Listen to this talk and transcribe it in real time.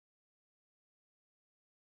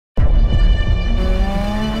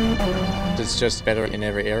It's just better in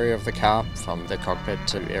every area of the car, from the cockpit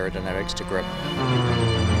to aerodynamics to grip.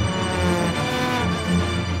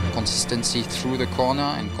 Consistency through the corner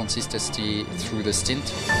and consistency through the stint.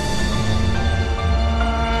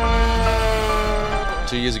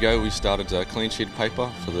 2 years ago we started a clean sheet of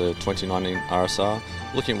paper for the 2019 RSR,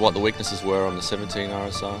 looking at what the weaknesses were on the 17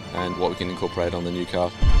 RSR and what we can incorporate on the new car.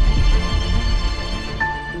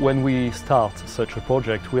 When we start such a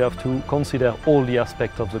project, we have to consider all the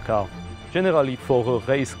aspects of the car. Generally, for a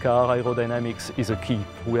race car, aerodynamics is a key.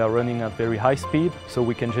 We are running at very high speed, so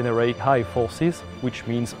we can generate high forces, which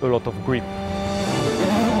means a lot of grip.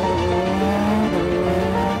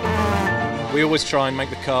 We always try and make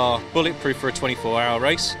the car bulletproof for a 24-hour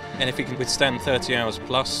race, and if it can withstand 30 hours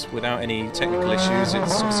plus without any technical issues,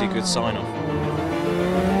 it's obviously a good sign-off.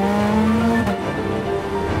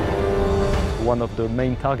 One of the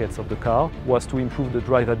main targets of the car was to improve the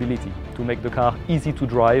drivability, to make the car easy to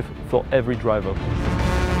drive for every driver.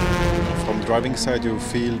 From the driving side, you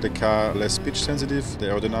feel the car less pitch sensitive, the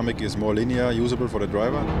aerodynamic is more linear, usable for the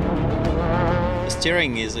driver. The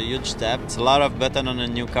steering is a huge step. It's a lot of buttons on a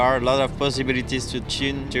new car, a lot of possibilities to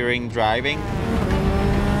tune during driving.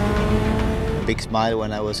 Big smile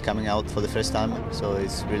when I was coming out for the first time, so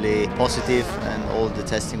it's really positive, and all the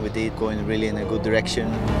testing we did going really in a good direction.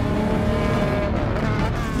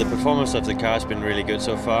 The performance of the car has been really good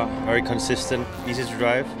so far, very consistent, easy to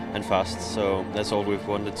drive and fast, so that's all we've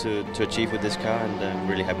wanted to achieve with this car, and I'm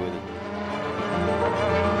really happy with it.